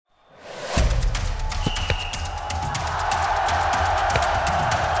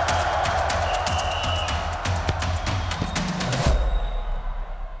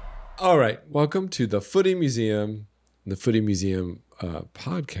Welcome to the Footy Museum, the Footy Museum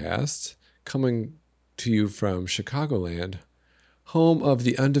podcast, coming to you from Chicagoland, home of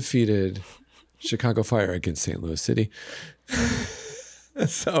the undefeated Chicago Fire against St. Louis City.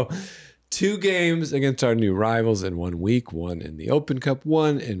 So, 2 games against our new rivals in 1 week, one in the Open Cup,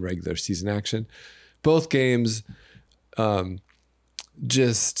 one in regular season action. Both games,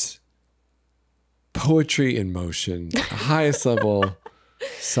 just poetry in motion, highest level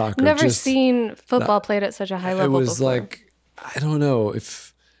soccer. Never seen football played at such a high level. It was before. like, I don't know,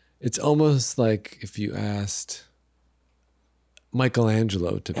 if it's almost like if you asked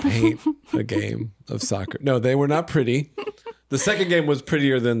Michelangelo to paint a game of soccer. No, they were not pretty. The second game was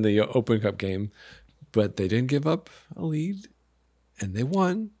prettier than the Open Cup game, but they didn't give up a lead, and they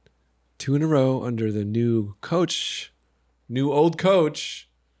won 2 in a row under the new old coach,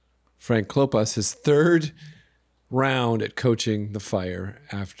 Frank Klopas, his 3rd round at coaching the Fire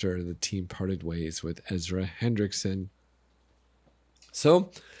after the team parted ways with Ezra Hendrickson.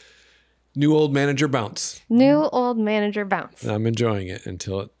 So, new old manager bounce. New old manager bounce. And I'm enjoying it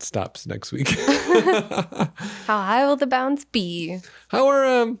until it stops next week. How high will the bounce be? How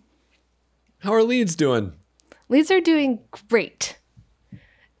are Leeds doing? Leeds are doing great.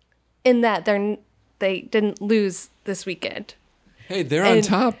 In that they didn't lose this weekend. Hey, they're on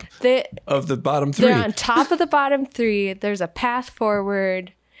top of the bottom 3. They're on top of the bottom 3. There's a path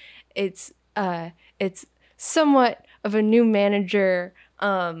forward. It's somewhat of a new manager,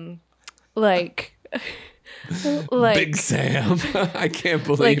 like Big Sam. I can't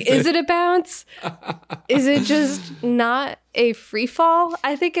believe it. Is it a bounce? Is it just not a free fall?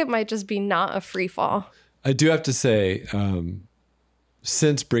 I think it might just be not a free fall. I do have to say,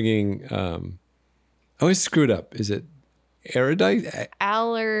 since bringing, I always screwed up. Is it Allardyce?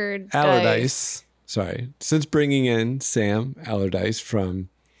 Sorry. Since bringing in Sam Allardyce from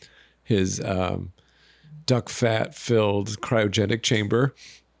his duck fat filled cryogenic chamber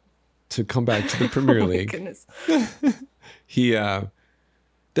to come back to the Premier League. Goodness.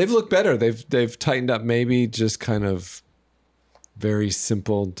 They've looked better. They've tightened up. Maybe just kind of very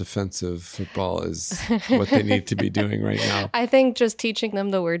simple defensive football is what they need to be doing right now. I think just teaching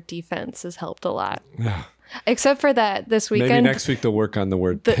them the word defense has helped a lot. Yeah. Except for that this weekend. Maybe next week they'll work on the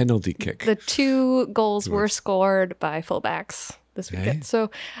word penalty kick. The 2 goals were scored by fullbacks this weekend. Hey.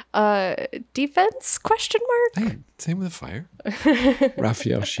 So, defense, question mark? Hey, same with the Fire.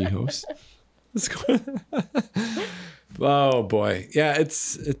 Rafael Shihos. Let's go. Oh, boy. Yeah,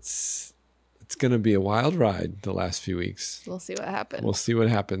 it's going to be a wild ride the last few weeks. We'll see what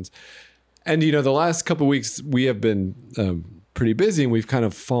happens. And, the last couple of weeks we have been pretty busy, and we've kind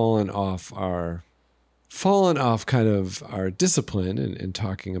of fallen off kind of our discipline in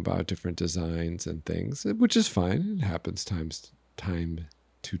talking about different designs and things, which is fine. It happens time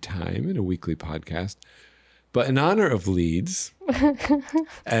to time in a weekly podcast. But in honor of Leeds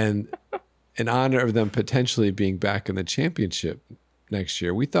and in honor of them potentially being back in the championship next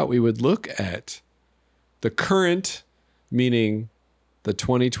year, we thought we would look at the current, meaning the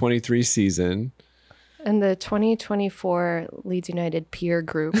 2023 season. And the 2024 Leeds United peer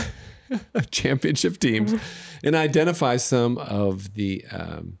group. Championship teams, and identify some of the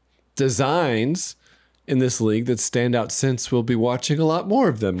designs in this league that stand out, since we'll be watching a lot more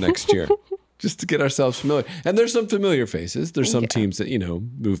of them next year, just to get ourselves familiar. And there's some familiar faces. There's some teams that,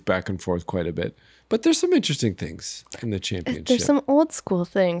 move back and forth quite a bit. But there's some interesting things in the championship. There's some old school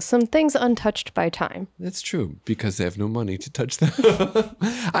things, some things untouched by time. That's true, because they have no money to touch them.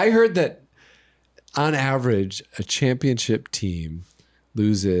 I heard that on average, a championship team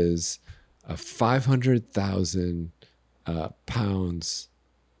loses 500,000 pounds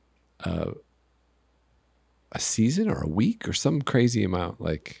a season or a week or some crazy amount,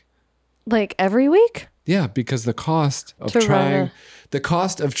 like every week. Yeah, because the cost of trying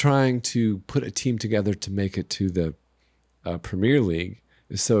to put a team together to make it to the Premier League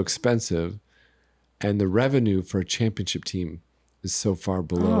is so expensive, and the revenue for a championship team is so far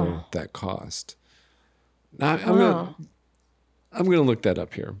below that cost. Now, I'm gonna look that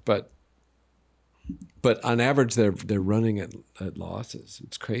up here, but on average, they're running at losses.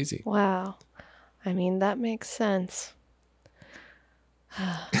 It's crazy. Wow, I mean, that makes sense.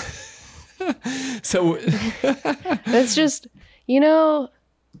 So it's just,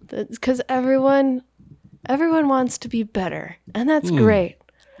 because everyone wants to be better, and that's great.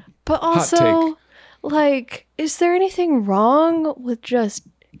 But also, is there anything wrong with just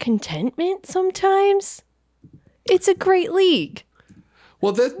contentment sometimes? It's a great league.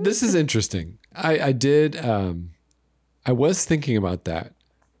 Well, this is interesting. I was thinking about that,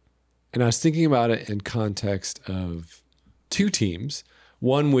 and I was thinking about it in context of 2 teams.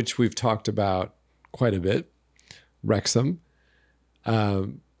 One which we've talked about quite a bit, Wrexham.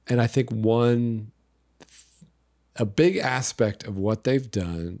 And I think a big aspect of what they've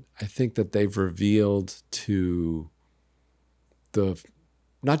done, I think that they've revealed to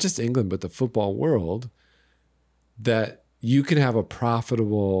not just England, but the football world, that you can have a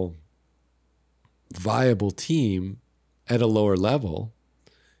profitable, viable team at a lower level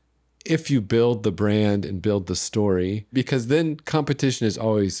if you build the brand and build the story, because then competition is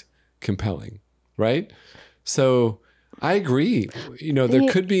always compelling, right? So I agree. There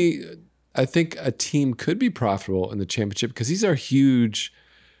could be, I think a team could be profitable in the championship because these are huge,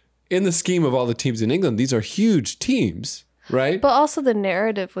 in the scheme of all the teams in England, these are huge teams, right? But also the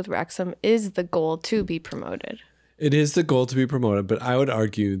narrative with Wrexham is the goal to be promoted. It is the goal to be promoted, but I would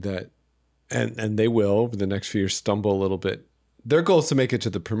argue that, and they will over the next few years stumble a little bit. Their goal is to make it to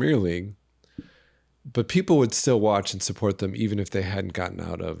the Premier League, but people would still watch and support them even if they hadn't gotten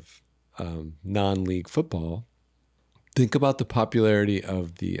out of non-league football. Think about the popularity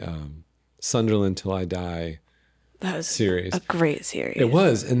of the Sunderland Till I Die series. A great series. It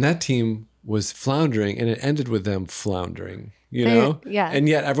was, and that team was floundering, and it ended with them floundering, Yeah. And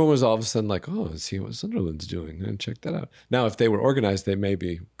yet everyone was all of a sudden like, oh, let's see what Sunderland's doing and check that out. Now, if they were organized, they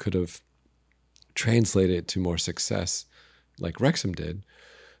maybe could have translated it to more success like Wrexham did.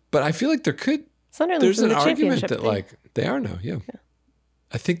 But I feel like there's an argument that they are now, yeah.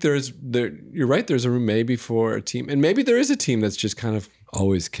 I think you're right, there's a room maybe for a team, and maybe there is a team that's just kind of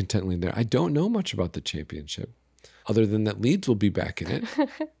always contently there. I don't know much about the championship, other than that Leeds will be back in it.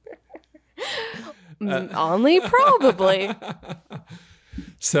 Only probably.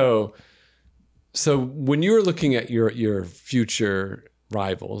 So when you were looking at your future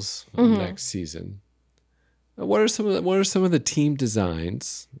rivals next season, what are some of the team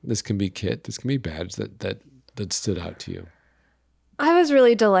designs? This can be kit, this can be badge that stood out to you. I was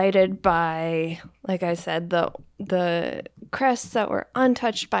really delighted by, like I said, the crests that were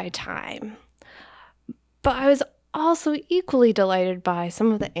untouched by time. But I was also equally delighted by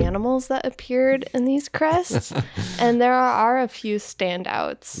some of the animals that appeared in these crests. And there are a few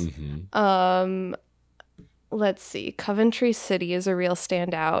standouts. Mm-hmm. Let's see. Coventry City is a real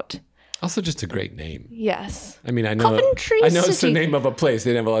standout. Also just a great name. Yes. I mean, I know it's the name of a place.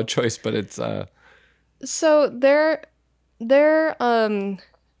 They didn't have a lot of choice, but it's... So their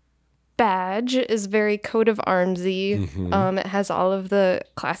badge is very coat of armsy. Mm-hmm. It has all of the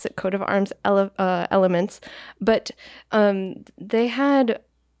classic coat of arms elements, but they have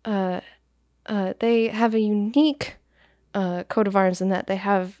a unique coat of arms in that they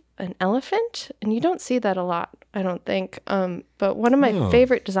have an elephant, and you don't see that a lot, I don't think. But one of my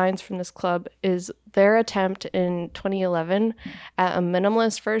favorite designs from this club is their attempt in 2011 at a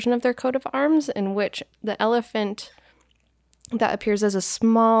minimalist version of their coat of arms, in which the elephant that appears as a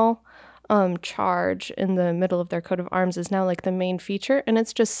small charge in the middle of their coat of arms is now like the main feature, and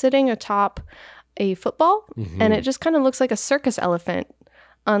it's just sitting atop a football, and it just kind of looks like a circus elephant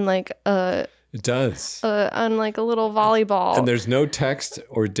on like a... It does. On like a little volleyball. And there's no text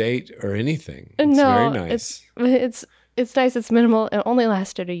or date or anything. It's very nice. It's nice. It's minimal. It only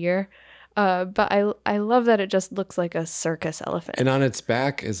lasted a year. But I love that it just looks like a circus elephant. And on its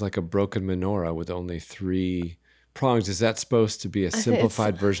back is like a broken menorah with only 3 prongs. Is that supposed to be a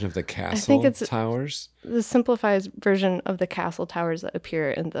simplified version of the castle towers? The simplified version of the castle towers that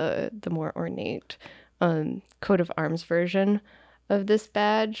appear in the more ornate coat of arms version of this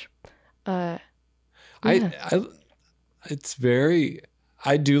badge. It's very,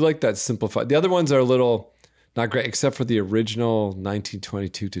 I do like that simplified. The other ones are a little not great, except for the original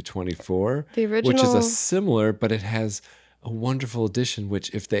 1922 to 24, which is a similar, but it has a wonderful addition,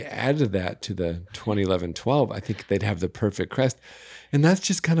 which if they added that to the 2011-12, I think they'd have the perfect crest. And that's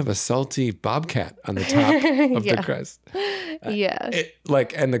just kind of a salty bobcat on the top of the crest. Yeah.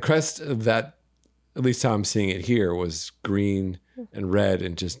 And the crest of that, at least how I'm seeing it here, was green and red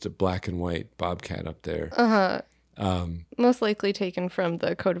and just a black and white bobcat up there. Most likely taken from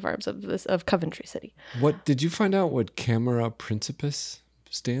the coat of arms of Coventry City. What did you find out what Camera Principis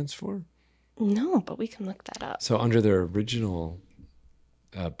stands for? No, but we can look that up. So under their original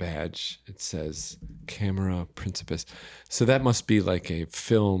badge, it says Camera Principis. So that must be like a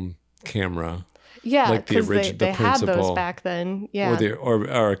film camera. Yeah, like because they had those back then. Yeah,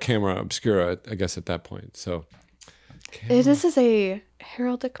 or a camera obscura, I guess, at that point. So this is a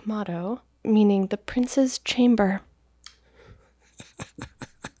heraldic motto meaning the prince's chamber.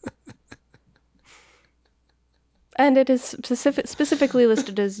 And it is specifically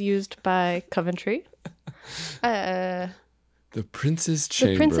listed as used by Coventry. The prince's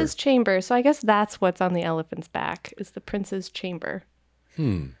chamber. The prince's chamber. So I guess that's what's on the elephant's back, is the prince's chamber.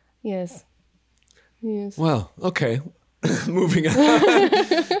 Yes. Well, okay. Moving on.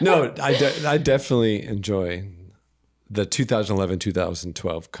 No, I definitely enjoy the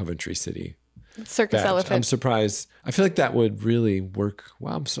 2011-2012 Coventry City Circus badge. elephant. I'm surprised. I feel like that would really work.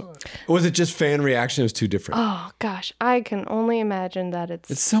 Wow, I'm sorry. Was it just fan reaction? It was too different. Oh gosh, I can only imagine that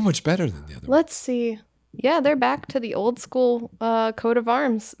It's so much better than the other one. Let's see. Yeah, they're back to the old school coat of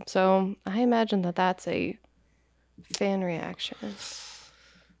arms. So I imagine that that's a fan reaction.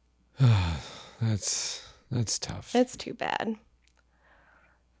 That's tough. It's too bad.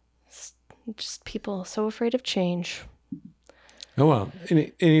 It's just people so afraid of change. Oh, well.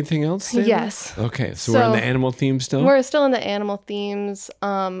 Anything else, Sandra? Yes. Okay, so we're on the animal theme still? We're still in the animal themes.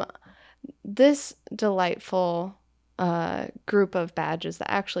 This delightful group of badges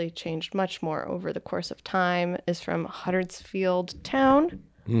that actually changed much more over the course of time is from Huddersfield Town.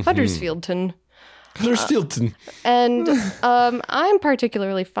 Huddersfieldton. And I'm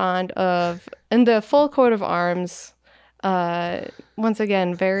particularly fond of, in the full coat of arms, once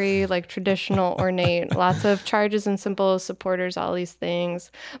again, very like traditional, ornate, lots of charges and symbols, supporters, all these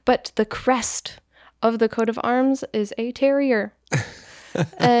things. But the crest of the coat of arms is a terrier.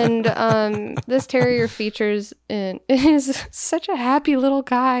 And this terrier is such a happy little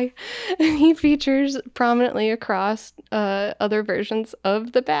guy. And he features prominently across other versions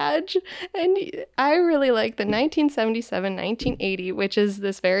of the badge. And I really like the 1977-1980, which is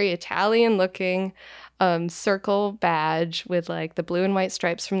this very Italian looking circle badge with like the blue and white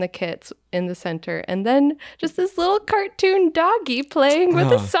stripes from the kits in the center, and then just this little cartoon doggy playing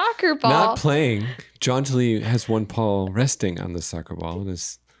with a soccer ball. Not playing. Jauntily has one paw resting on the soccer ball and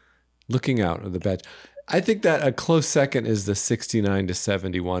is looking out of the badge. I think that a close second is the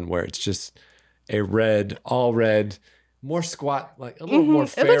 69-71, where it's just a all red, more squat, like a little more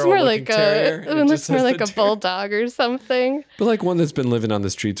feral. It looks more like terrier, it looks more like a bulldog or something. But like one that's been living on the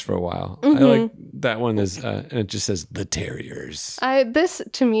streets for a while. I like that one is, and it just says the Terriers.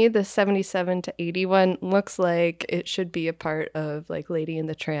 To me, the 77-81 looks like it should be a part of like Lady and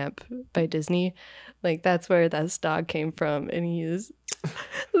the Tramp by Disney. Like that's where this dog came from, and he is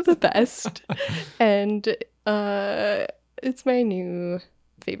the best. And it's my new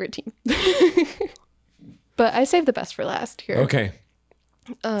favorite team. But I saved the best for last here. Okay.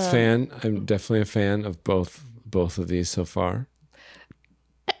 I'm definitely a fan of both of these so far.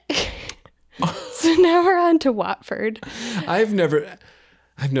 So now we're on to Watford. I've never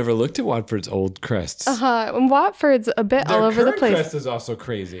looked at Watford's old crests. And Watford's a bit all over the place. Their crest is also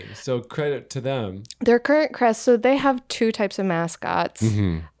crazy. So credit to them. Their current crest, so they have two types of mascots.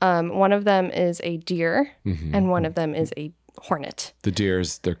 One of them is a deer, and one of them is a hornet. The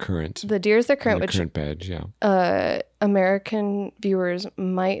deer's their current. Which current badge, yeah. American viewers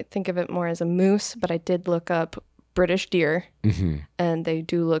might think of it more as a moose, but I did look up British deer, and they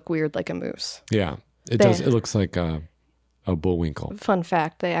do look weird like a moose. Yeah, it does. It looks like a bullwinkle. Fun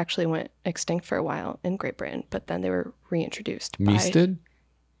fact: they actually went extinct for a while in Great Britain, but then they were reintroduced. Meese did?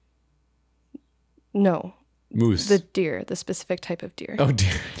 No. Moose. The deer, the specific type of deer. Oh,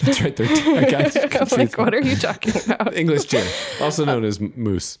 deer. That's right. I got like, what are you talking about? English deer, also known as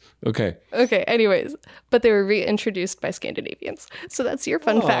moose. Okay. Okay, anyways. But they were reintroduced by Scandinavians. So that's your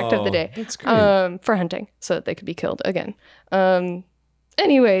fun fact of the day. That's great. For hunting, so that they could be killed again.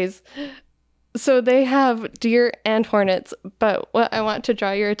 Anyways, so they have deer and hornets, but what I want to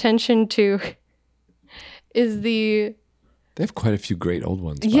draw your attention to is They have quite a few great old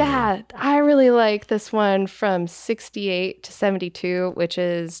ones. Yeah, I really like this one from 68 to 72, which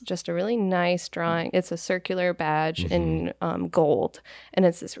is just a really nice drawing. It's a circular badge in gold, and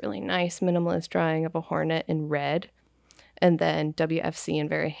it's this really nice minimalist drawing of a hornet in red, and then WFC in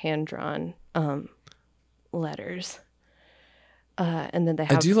very hand-drawn letters. And then they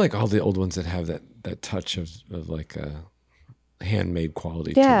have... I do like all the old ones that have that touch of like a handmade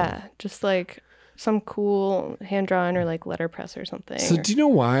quality to them. Yeah, just like... some cool hand-drawn or like letterpress or something. So do you know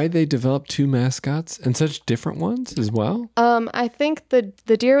why they developed two mascots and such different ones as well? I think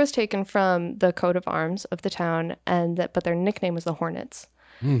the deer was taken from the coat of arms of the town, but their nickname was the Hornets.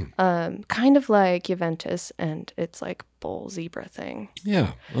 Kind of like Juventus and its like bull zebra thing.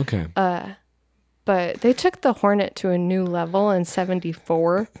 Yeah, okay. But they took the Hornet to a new level in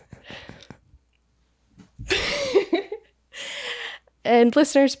 74. And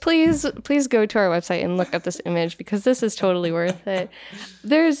listeners, please go to our website and look up this image because this is totally worth it.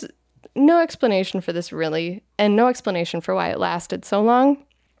 There's no explanation for this really, and no explanation for why it lasted so long.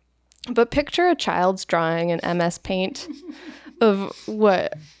 But picture a child's drawing in MS Paint of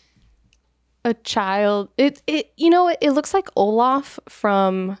what a child. It looks like Olaf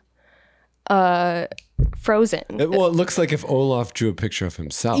from frozen. It looks like if Olaf drew a picture of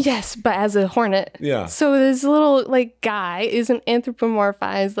himself. Yes, but as a hornet. Yeah. So this little like guy is an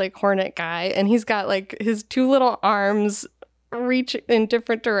anthropomorphized like hornet guy, and he's got like his two little arms reach in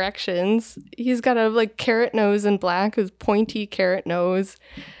different directions. He's got a like carrot nose in black, his pointy carrot nose.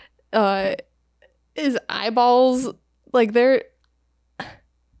 His eyeballs, like they're.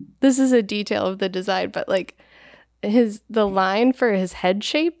 This is a detail of the design, but like the line for his head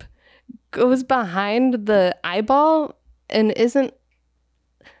shape goes behind the eyeball and isn't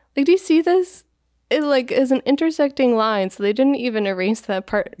like, do you see this? It like is an intersecting line, so they didn't even erase that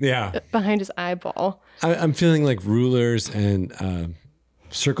part behind his eyeball. I'm feeling like rulers and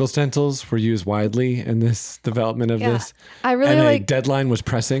circle stencils were used widely in this development of this. I really and like a deadline was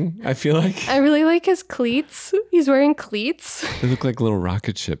pressing, I feel like. I really like his cleats. He's wearing cleats. They look like little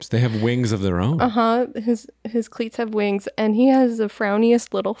rocket ships. They have wings of their own. His cleats have wings, and he has the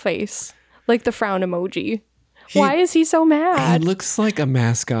frowniest little face. Like the frown emoji. Why is he so mad? He looks like a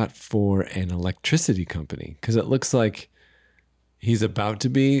mascot for an electricity company because it looks like he's about to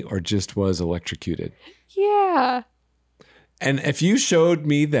be or just was electrocuted. Yeah. And if you showed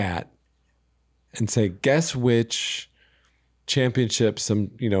me that and say, guess which championship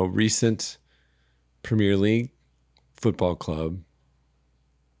some, recent Premier League football club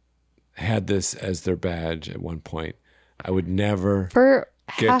had this as their badge at one point, I would never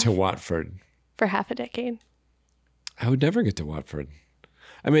get to Watford. For half a decade. I would never get to Watford.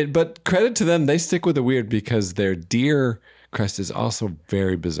 I mean, but credit to them, they stick with the weird because their deer crest is also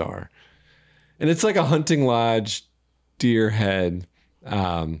very bizarre. And it's like a hunting lodge deer head.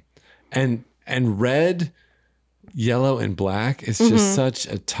 And red, yellow, and black is just such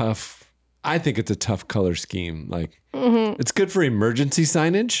a tough, I think it's a tough color scheme. Like, it's good for emergency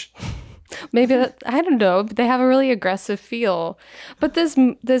signage. Maybe I don't know. They have a really aggressive feel. But this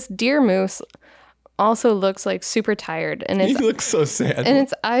deer moose also looks like super tired, and he looks so sad. And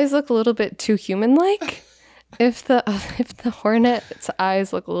its eyes look a little bit too human-like. If the hornet's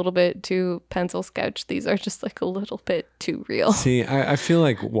eyes look a little bit too pencil sketch, these are just like a little bit too real. See, I feel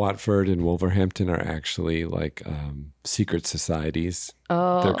like Watford and Wolverhampton are actually like secret societies.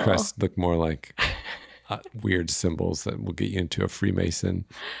 Oh. Their crests look more like weird symbols that will get you into a Freemason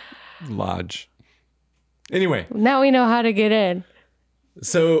lodge. Anyway. Now we know how to get in.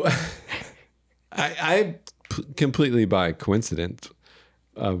 So I completely by coincidence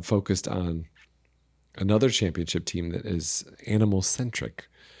focused on another championship team that is animal-centric.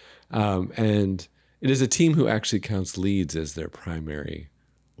 And it is a team who actually counts Leeds as their primary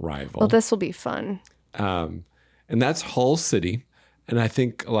rival. Well, this will be fun. And that's Hull City. And I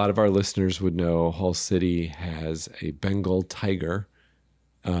think a lot of our listeners would know Hull City has a Bengal tiger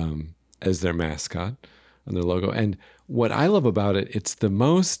as their mascot on their logo. And what I love about it, it's the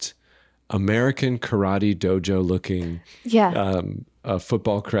most American karate dojo looking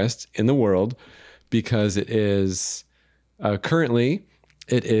football crest in the world, because it is currently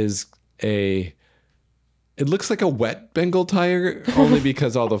it looks like a wet Bengal tiger only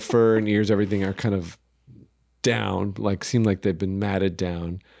because all the fur and ears, everything are kind of down, like seem like they've been matted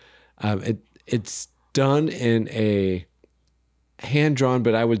down. It's done in a hand drawn,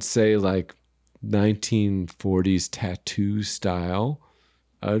 but I would say like 1940s tattoo style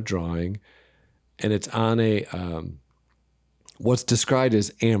drawing, and it's on a what's described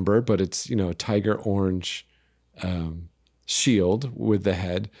as amber, but it's a tiger orange shield with the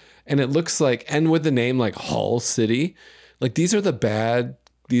head, and it looks like, and with the name like Hull City, like these are the bad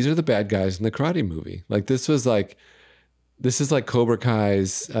guys in the Karate movie. Like this is like Cobra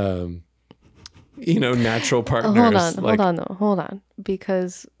Kai's natural partners. Hold on,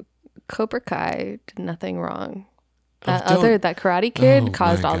 because Cobra Kai did nothing wrong. That Karate Kid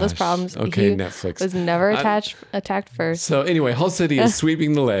caused all those problems. Okay, he Netflix was never attacked first. So anyway, Hull City is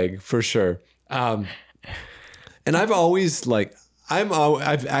sweeping the leg for sure. And I've always I've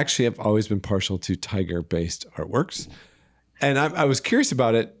always been partial to tiger-based artworks, and I was curious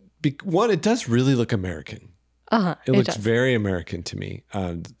about it. One, it does really look American. It looks very American to me.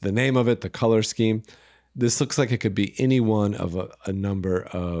 The name of it, the color scheme. This looks like it could be any one of a number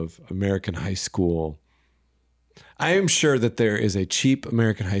of American high school. I am sure that there is a cheap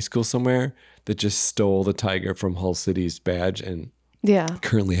American high school somewhere that just stole the tiger from Hull City's badge and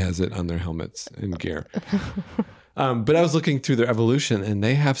currently has it on their helmets and gear. But I was looking through their evolution, and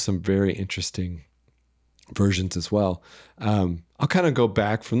they have some very interesting versions as well. I'll kind of go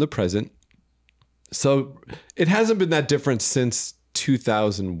back from the present. So it hasn't been that different since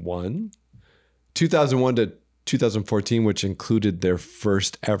 2001 to 2014, which included their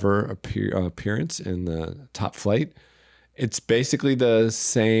first ever appearance in the top flight. It's basically the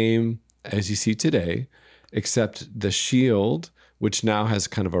same as you see today, except the shield, which now has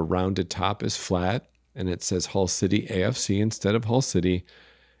kind of a rounded top, is flat, and it says Hull City AFC instead of Hull City.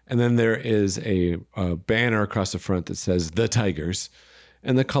 And then there is a banner across the front that says the Tigers,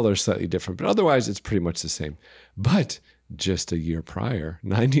 and the color is slightly different, but otherwise it's pretty much the same. But just a year prior,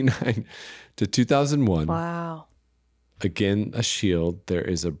 99 to 2001. Wow. Again, a shield. There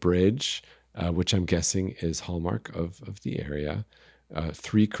is a bridge, which I'm guessing is hallmark of the area.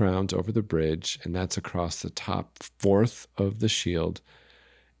 3 crowns over the bridge, and that's across the top fourth of the shield.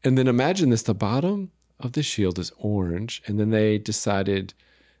 And then imagine this, the bottom of the shield is orange, and then they decided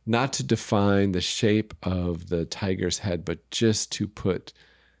not to define the shape of the tiger's head, but just to put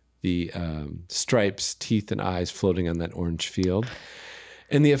the stripes, teeth, and eyes floating on that orange field.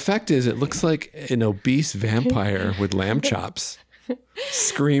 And the effect is it looks like an obese vampire with lamb chops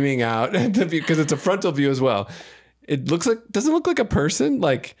screaming out because it's a frontal view as well. It doesn't look like a person,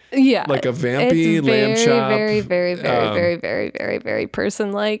 like a vampy lamb chop. Very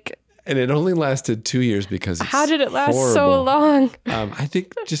person-like. And it only lasted 2 years because it's How did it last horrible. so long? I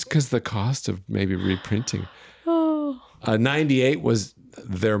think just because the cost of maybe reprinting. Oh. 98 was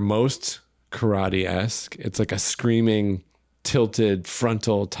their most karate-esque. It's like a screaming, tilted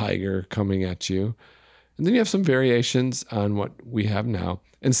frontal tiger coming at you. And then you have some variations on what we have now.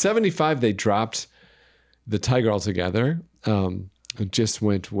 In 75, they dropped the tiger altogether. It just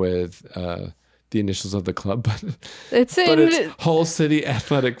went with the initials of the club, but it's Hull City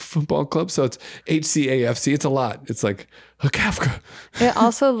Athletic Football Club, so it's HCAFC. It's a lot. It's like a Kafka. It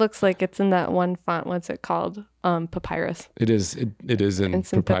also looks like it's in that one font. What's it called? Papyrus. It is. It is in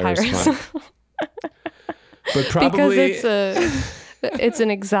papyrus font. But probably because it's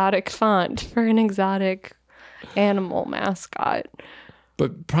an exotic font for an exotic animal mascot.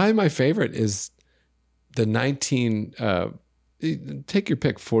 But probably my favorite is the 19. Take your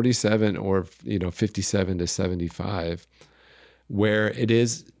pick, 47 or 57 to 75, where it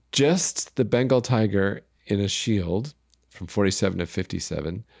is just the Bengal tiger in a shield from 47 to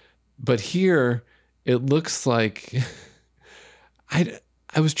 57. But here it looks like I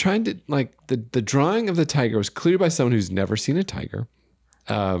was trying to the drawing of the tiger was cleared by someone who's never seen a tiger,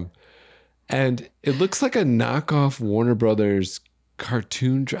 and it looks like a knockoff Warner Brothers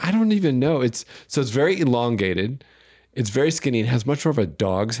cartoon. I don't even know. It's very elongated. It's very skinny and has much more of a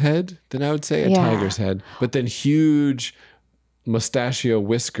dog's head than I would say a tiger's head, but then huge mustachio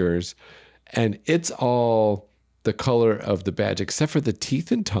whiskers. And it's all the color of the badge, except for the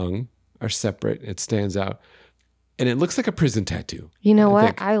teeth and tongue are separate. It stands out. And it looks like a prison tattoo. You know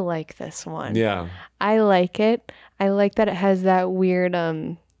what? I like this one. Yeah. I like it. I like that it has that weird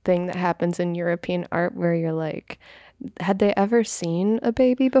thing that happens in European art where you're like, had they ever seen a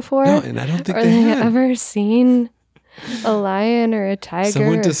baby before? No, and I don't think they they had. ever seen a lion or a tiger.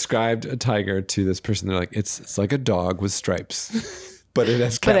 Someone described a tiger to this person. They're like, it's like a dog with stripes, but it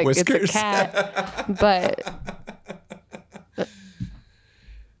has cat whiskers. It's a cat. But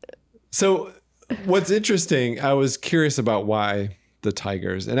so what's interesting, I was curious about why the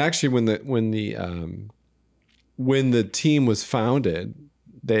Tigers, and actually when the team was founded,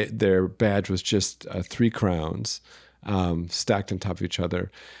 their badge was just 3 crowns stacked on top of each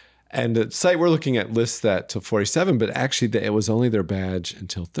other. And the site we're looking at lists that till 47, but actually it was only their badge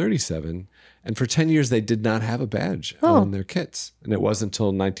until 37. And for 10 years, they did not have a badge on their kits. And it wasn't until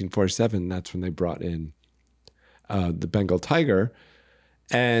 1947, that's when they brought in the Bengal tiger.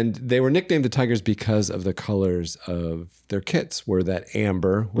 And they were nicknamed the Tigers because of the colors of their kits, were that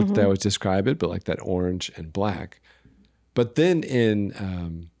amber, which they always describe it, but like that orange and black. But then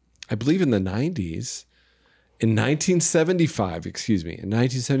I believe in the 90s, in 1975,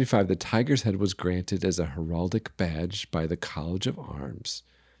 the tiger's head was granted as a heraldic badge by the College of Arms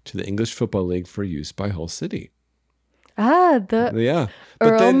to the English Football League for use by Hull City. But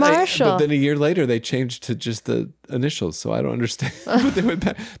Earl Marshall. But then a year later, they changed to just the initials, so I don't understand what they went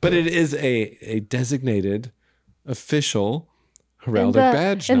back. But it is a designated official heraldic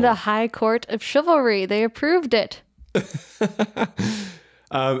badge now. In the High Court of Chivalry, they approved it.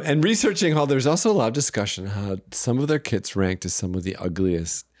 And researching Hull, there's also a lot of discussion how some of their kits ranked as some of the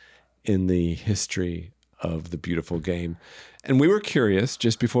ugliest in the history of the beautiful game. And we were curious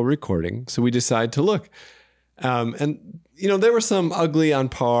just before recording, so we decided to look. And, there were some ugly on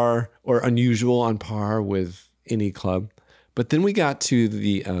par or unusual on par with any club. But then we got to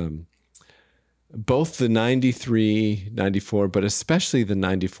the both the 93, 94, but especially the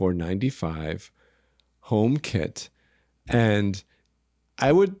 94, 95 home kit. And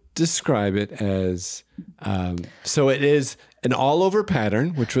I would describe it as, so it is an all-over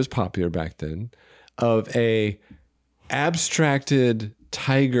pattern, which was popular back then, of a abstracted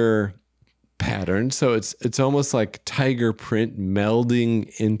tiger pattern. So it's almost like tiger print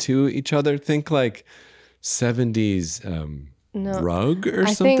melding into each other. Think like 70s rug or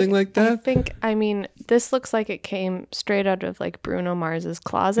something like that. I mean, this looks like it came straight out of like Bruno Mars's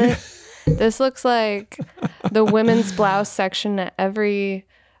closet. This looks like the women's blouse section at every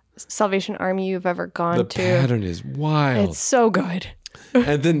Salvation Army you've ever gone to. The pattern is wild. It's so good.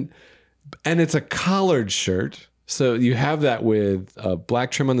 And it's a collared shirt. So you have that with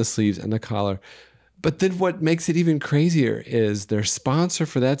black trim on the sleeves and the collar. But then what makes it even crazier is their sponsor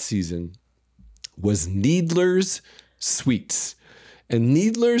for that season was Needler's Sweets. And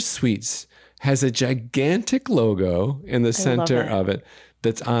Needler's Sweets has a gigantic logo in the center of it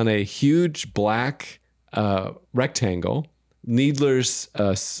that's on a huge black rectangle. Needler's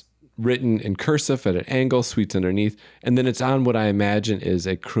written in cursive at an angle, Sweets underneath. And then it's on what I imagine is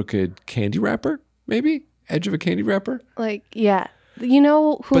a crooked candy wrapper, maybe? Edge of a candy wrapper? Like, yeah. You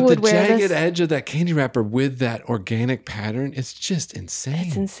know who would wear this? But the jagged edge of that candy wrapper with that organic pattern, it's just insane.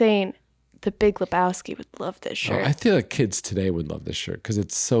 It's insane. The Big Lebowski would love this shirt. I feel like kids today would love this shirt because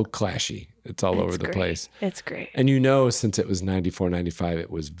it's so clashy. It's all over the place. It's great. And since it was 94, 95,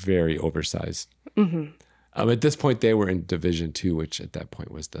 it was very oversized. Mm-hmm. At this point, they were in Division II, which at that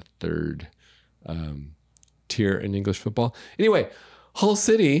point was the third tier in English football. Anyway, Hull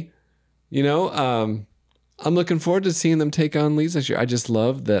City, I'm looking forward to seeing them take on Leeds this year. I just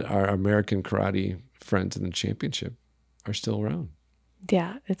love that our American karate friends in the championship are still around.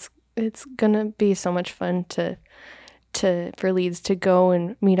 Yeah, it's gonna be so much fun for Leeds to go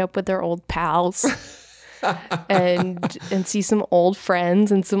and meet up with their old pals and see some old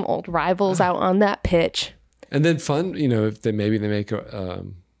friends and some old rivals out on that pitch. And then fun, if they make a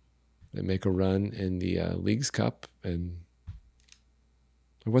run in the Leagues Cup and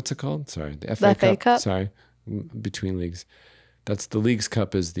what's it called? Sorry, the FA Cup. Sorry, between leagues. That's the Leagues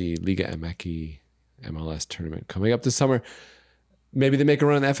Cup is the Liga MX MLS tournament coming up this summer. Maybe they make a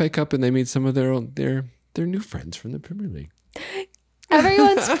run in the FA Cup and they meet some of their new friends from the Premier League.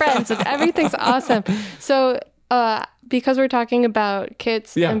 Everyone's friends and everything's awesome. So because we're talking about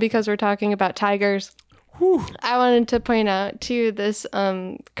kits and because we're talking about tigers, I wanted to point out too this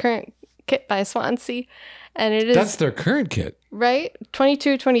current kit by Swansea. And that's their current kit. Right?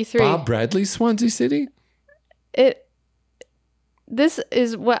 22-23. Bob Bradley, Swansea City? This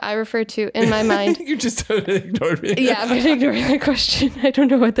is what I refer to in my mind. You just ignored me. Yeah, I'm going to ignore that question. I don't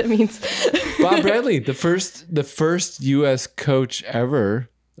know what that means. Bob Bradley, the first U.S. coach ever,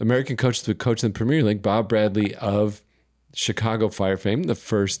 American coach to coach in the Premier League, Bob Bradley of Chicago Fire fame, the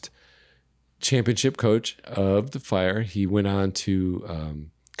first championship coach of the Fire. He went on to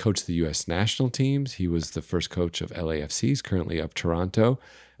coach the U.S. national teams. He was the first coach of LAFC. He's currently of Toronto,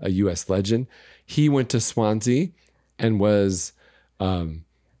 a U.S. legend. He went to Swansea and was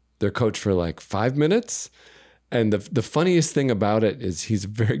their coach for like 5 minutes. And the funniest thing about it is he's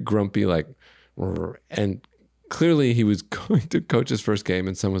very grumpy, and clearly he was going to coach his first game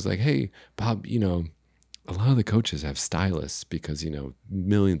and someone was like, hey, Bob, a lot of the coaches have stylists because,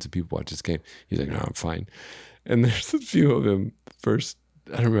 millions of people watch this game. He's like, no, I'm fine. And there's a few of him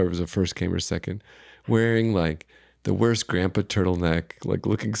I don't remember if it was the first game or second, wearing like the worst grandpa turtleneck, like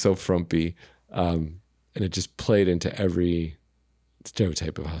looking so frumpy. And it just played into every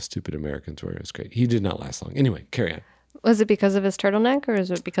stereotype of how stupid Americans were. It was great. He did not last long. Anyway, carry on. Was it because of his turtleneck or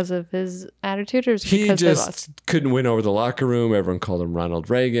is it because of his attitude or is it because he just couldn't win over the locker room? Everyone called him Ronald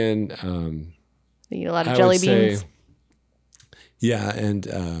Reagan. Eat a lot of jelly beans. Yeah, and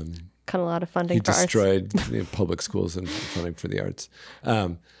kind of a lot of funding for arts. He destroyed public schools and funding for the arts.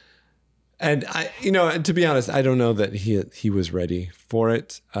 And I, to be honest, I don't know that he was ready for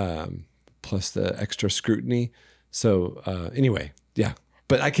it. Plus the extra scrutiny. So anyway, yeah.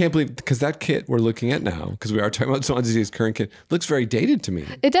 But I can't believe, because that kit we're looking at now, because we are talking about Swansea's current kit, looks very dated to me.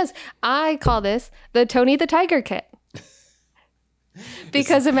 It does. I call this the Tony the Tiger kit.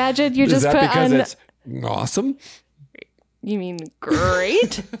 Because imagine you just put on... Is that because it's awesome? You mean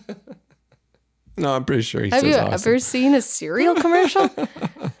great? No, I'm pretty sure he says awesome. Have you ever seen a cereal commercial?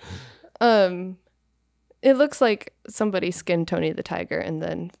 It looks like somebody skinned Tony the Tiger and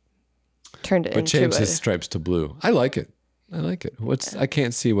then turned it into changed his stripes to blue. I like it. I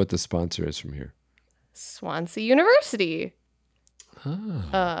can't see what the sponsor is from here. Swansea University. Privy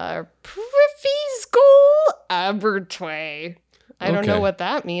School Abertway. I don't know what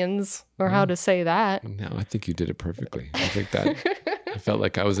that means or how to say that. No, I think you did it perfectly. I think that I felt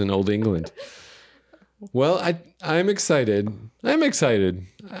like I was in Old England. Well, I'm excited. I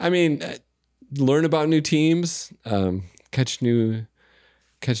mean, learn about new teams, catch new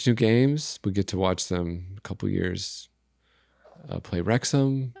games. We get to watch them a couple years play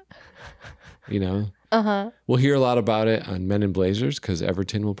Wrexham. you know. We'll hear a lot about it on Men in Blazers because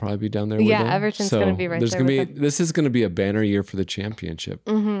Everton will probably be down there with them. Yeah, Everton's going to be right there with them. This is going to be a banner year for the championship.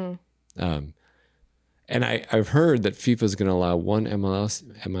 And I've heard that FIFA is going to allow one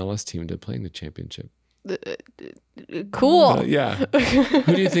MLS team to play in the championship. Cool. Yeah.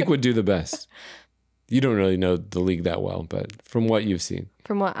 Who do you think would do the best? You don't really know the league that well, but from what you've seen.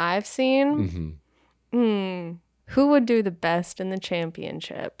 From what I've seen, who would do the best in the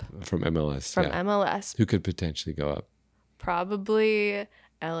championship? From MLS. From MLS. Who could potentially go up? Probably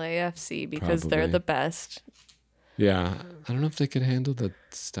LAFC because they're the best. Yeah. I don't know if they could handle the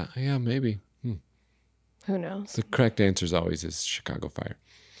stuff. Yeah, maybe. Who knows? The correct answer is always Chicago Fire.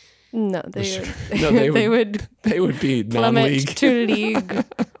 No, they would be non-league. To League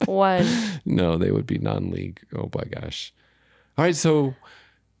One. No, they would be non-league. Oh my gosh. All right, so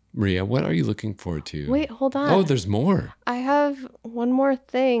Maria, what are you looking forward to? Wait, hold on. Oh, there's more. I have one more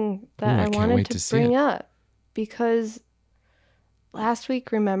thing that I wanted to bring up because last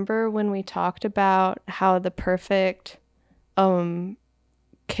week, remember when we talked about how the perfect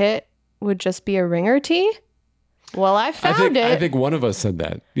kit would just be a ringer tee? Well, I found it. I think one of us said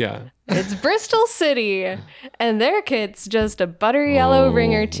that. Yeah. It's Bristol City, and their kit's just a butter yellow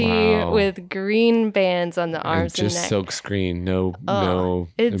ringer tee with green bands on the arms and neck. Just silk screen, no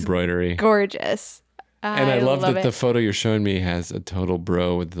embroidery. Gorgeous. And I love that the photo you're showing me has a total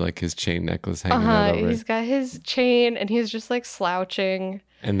bro with like his chain necklace hanging out over it. He's got his chain, and he's just like slouching.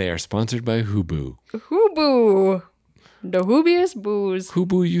 And they are sponsored by Hubu. Hubu. The Hubiest booze.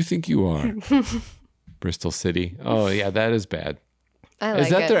 Hubu, you think you are. Bristol City. Oh, yeah, that is bad. I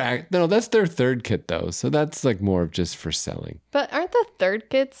like it. No, that's their third kit, though. So that's like more of just for selling. But aren't the third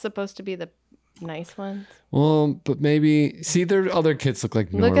kits supposed to be the nice ones? Well, but maybe... See, their other kits look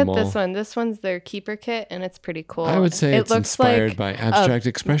like normal. Look at this one. This one's their keeper kit, and it's pretty cool. I would say it's inspired by abstract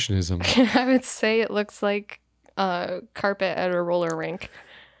expressionism. I would say it looks like carpet at a roller rink.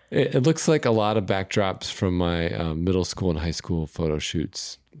 It looks like a lot of backdrops from my middle school and high school photo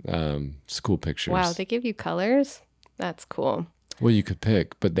shoots. School pictures. Wow, they give you colors? That's cool. Well, you could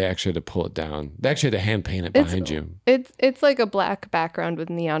pick, but they actually had to pull it down. They actually had to hand paint it behind you. It's like a black background with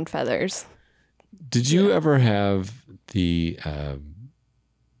neon feathers. Did you ever have the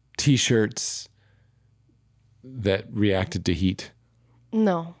T-shirts that reacted to heat?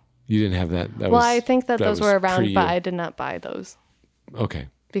 No. You didn't have that? I think that those were around, but I did not buy those. Okay.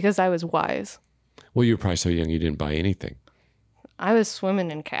 Because I was wise. Well, you were probably so young you didn't buy anything. I was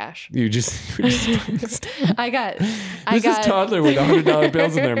swimming in cash. You just I got This is toddler with $100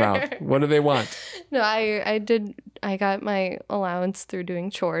 bills in their mouth. What do they want? No, I got my allowance through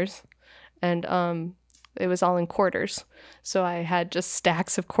doing chores, and it was all in quarters. So I had just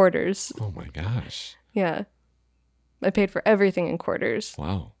stacks of quarters. Oh my gosh. Yeah. I paid for everything in quarters.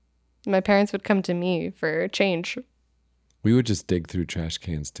 Wow. My parents would come to me for change. We would just dig through trash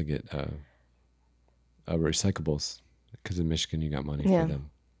cans to get recyclables. Because in Michigan, you got money for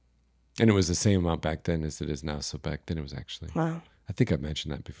them. And it was the same amount back then as it is now. So back then it was actually... Wow. I think I've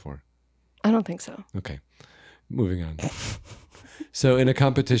mentioned that before. I don't think so. Okay. Moving on. So in a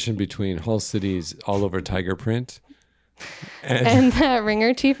competition between Hull City's all over tiger print and that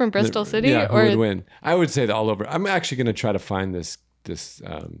ringer tee from Bristol City? Who would win? I would say the all over. I'm actually going to try to find this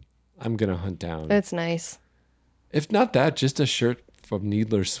I'm going to hunt down. It's nice. If not that, just a shirt from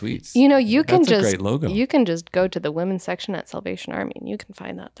Needler Sweets. You know, that's a great logo. You can just go to the women's section at Salvation Army and you can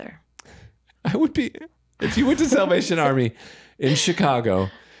find that there. I would be, if you went to Salvation Army in Chicago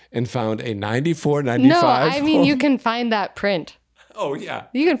and found a 94.95. No, I mean, you can find that print. Oh, yeah.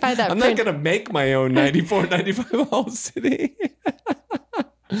 You can find that print. I'm not going to make my own 94.95 Hull City.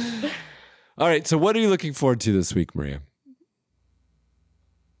 All right. So what are you looking forward to this week, Maria?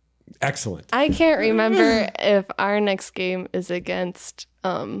 Excellent. I can't remember if our next game is against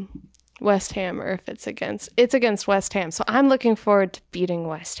West Ham or if it's against West Ham. So I'm looking forward to beating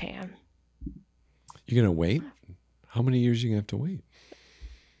West Ham. You're going to wait? How many years are you going to have to wait?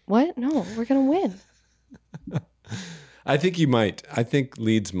 What? No, we're going to win. I think you might. I think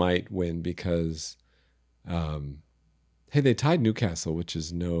Leeds might win because, hey, they tied Newcastle, which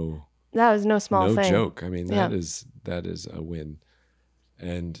is that was no small thing. No joke. I mean, that is a win.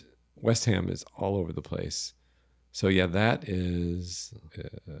 And West Ham is all over the place. So, yeah, that is...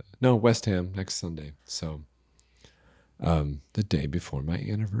 West Ham next Sunday. So, the day before my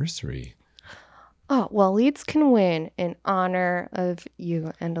anniversary. Oh, well, Leeds can win in honor of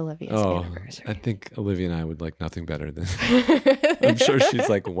you and Olivia's anniversary. I think Olivia and I would like nothing better than... I'm sure she's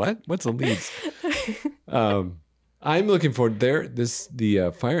like, what? What's a Leeds? I'm looking forward.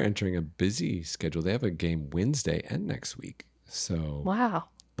 The Fire entering a busy schedule. They have a game Wednesday and next week. So... Wow.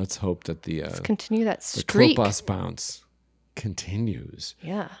 let's hope that Let's continue that the streak. Klopas bounce continues.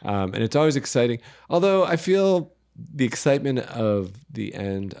 Yeah. And it's always exciting. Although I feel the excitement of the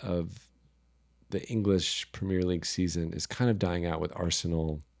end of the English Premier League season is kind of dying out with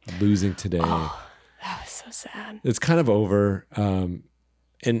Arsenal losing today. Oh, that was so sad. It's kind of over. And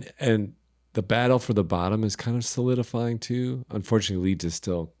the battle for the bottom is kind of solidifying too. Unfortunately, Leeds is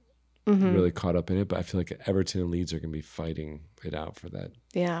still really caught up in it, but I feel like Everton and Leeds are going to be fighting it out for that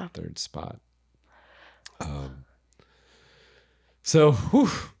third spot. So, whew.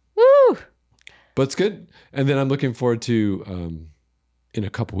 Woo! But it's good. And then I'm looking forward to, in a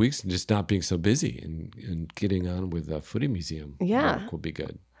couple weeks, just not being so busy and getting on with the Footy Museum. Yeah. Work will be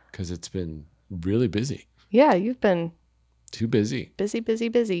good because it's been really busy. Yeah, you've been too busy.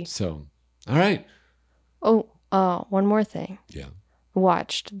 Busy. So, all right. Oh, one more thing. Yeah.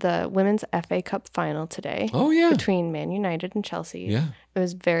 Watched the Women's FA Cup final today. Oh, yeah. Between Man United and Chelsea. Yeah. It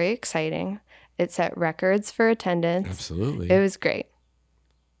was very exciting. It set records for attendance. Absolutely. It was great.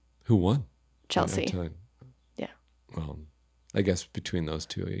 Who won? Chelsea. Yeah. Well, I guess between those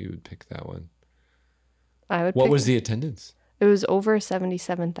two, you would pick that one. What was the attendance? It was over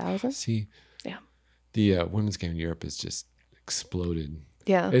 77,000. See. Yeah. The women's game in Europe has just exploded.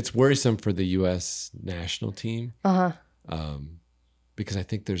 Yeah. It's worrisome for the U.S. national team. Because I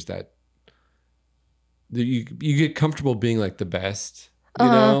think there's that you get comfortable being like the best, you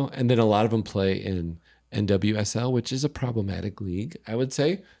know, and then a lot of them play in NWSL, which is a problematic league, I would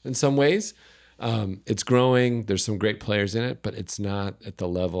say, in some ways. It's growing. There's some great players in it, but it's not at the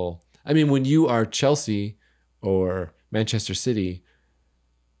level. I mean, when you are Chelsea or Manchester City,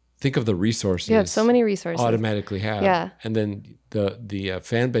 think of the resources. You have so many resources. Automatically have. Yeah. And then the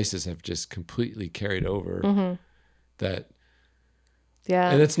fan bases have just completely carried over that.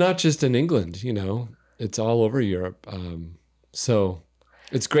 Yeah. And it's not just in England, you know, it's all over Europe. So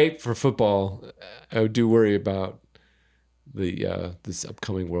it's great for football. I do worry about this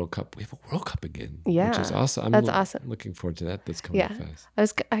upcoming World Cup. We have a World Cup again, which is awesome. That's awesome. Looking forward to that. That's coming up fast.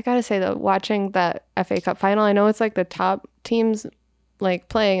 I gotta say though, watching that FA Cup final, I know it's like the top teams like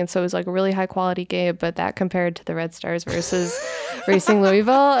playing, and so it was like a really high quality game. But that compared to the Red Stars versus Racing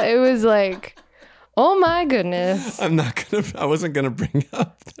Louisville, it was like, oh my goodness. I wasn't gonna bring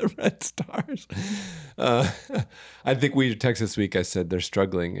up the Red Stars. I think we texted this week. I said they're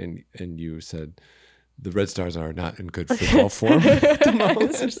struggling, and you said the Red Stars are not in good football form at the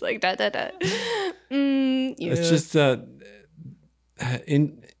moment. It's just like da. Yeah. It's just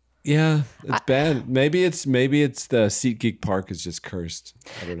it's bad. Maybe it's the SeatGeek Park is just cursed.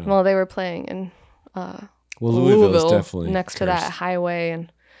 I don't know. Well, they were playing in Louisville is definitely next to that highway,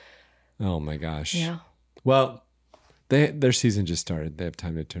 and oh my gosh. Yeah. Well, their season just started. They have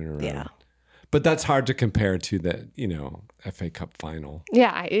time to turn it around. Yeah. But that's hard to compare to the, FA Cup final.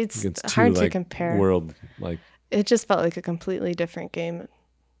 Yeah, it's hard to compare. It just felt like a completely different game.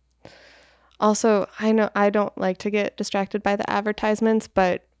 Also, I know I don't like to get distracted by the advertisements,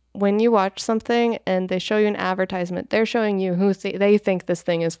 but when you watch something and they show you an advertisement, they're showing you who they think this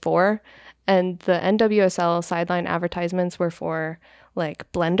thing is for. And the NWSL sideline advertisements were for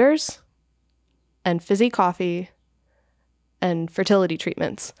like blenders and fizzy coffee and fertility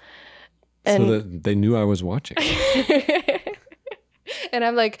treatments. And so that they knew I was watching. And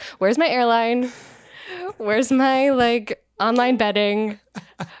I'm like, where's my airline? Where's my like online betting?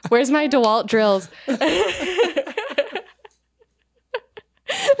 Where's my DeWalt drills?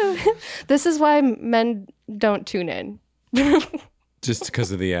 This is why men don't tune in. Just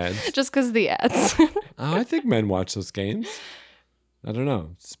because of the ads? Just because of the ads. Oh, I think men watch those games. I don't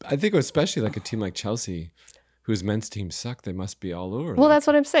know. I think especially like a team like Chelsea, whose men's teams suck, they must be all over. Well, that's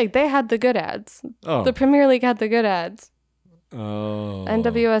what I'm saying. They had the good ads. Oh. The Premier League had the good ads. Oh.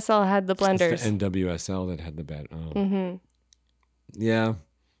 NWSL had the blenders. It's the NWSL that had the bad. Oh. Mm-hmm. Yeah,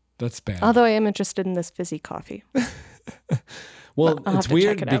 that's bad. Although I am interested in this fizzy coffee. Well, it's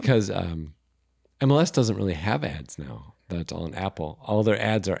weird because MLS doesn't really have ads now. That's all on Apple. All their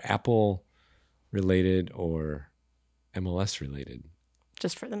ads are Apple related or MLS related.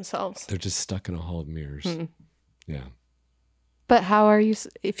 Just for themselves. They're just stuck in a hall of mirrors. Mm-hmm. Yeah. But how are you,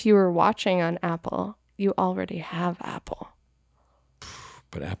 if you were watching on Apple, you already have Apple.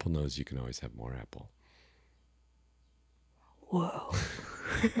 But Apple knows you can always have more Apple. Whoa.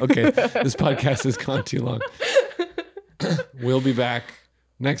 Okay, this podcast has gone too long. We'll be back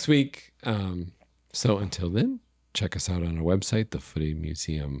next week. So until then, check us out on our website,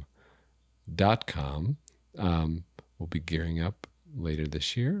 thefootymuseum.com. We'll be gearing up later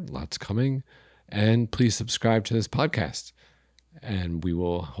this year. Lots coming. And please subscribe to this podcast. And we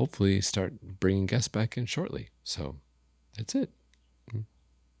will hopefully start bringing guests back in shortly. So that's it.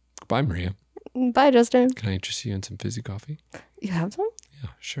 Bye, Maria. Bye, Justin. Can I interest you in some fizzy coffee? You have some? Yeah,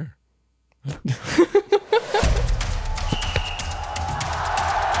 sure.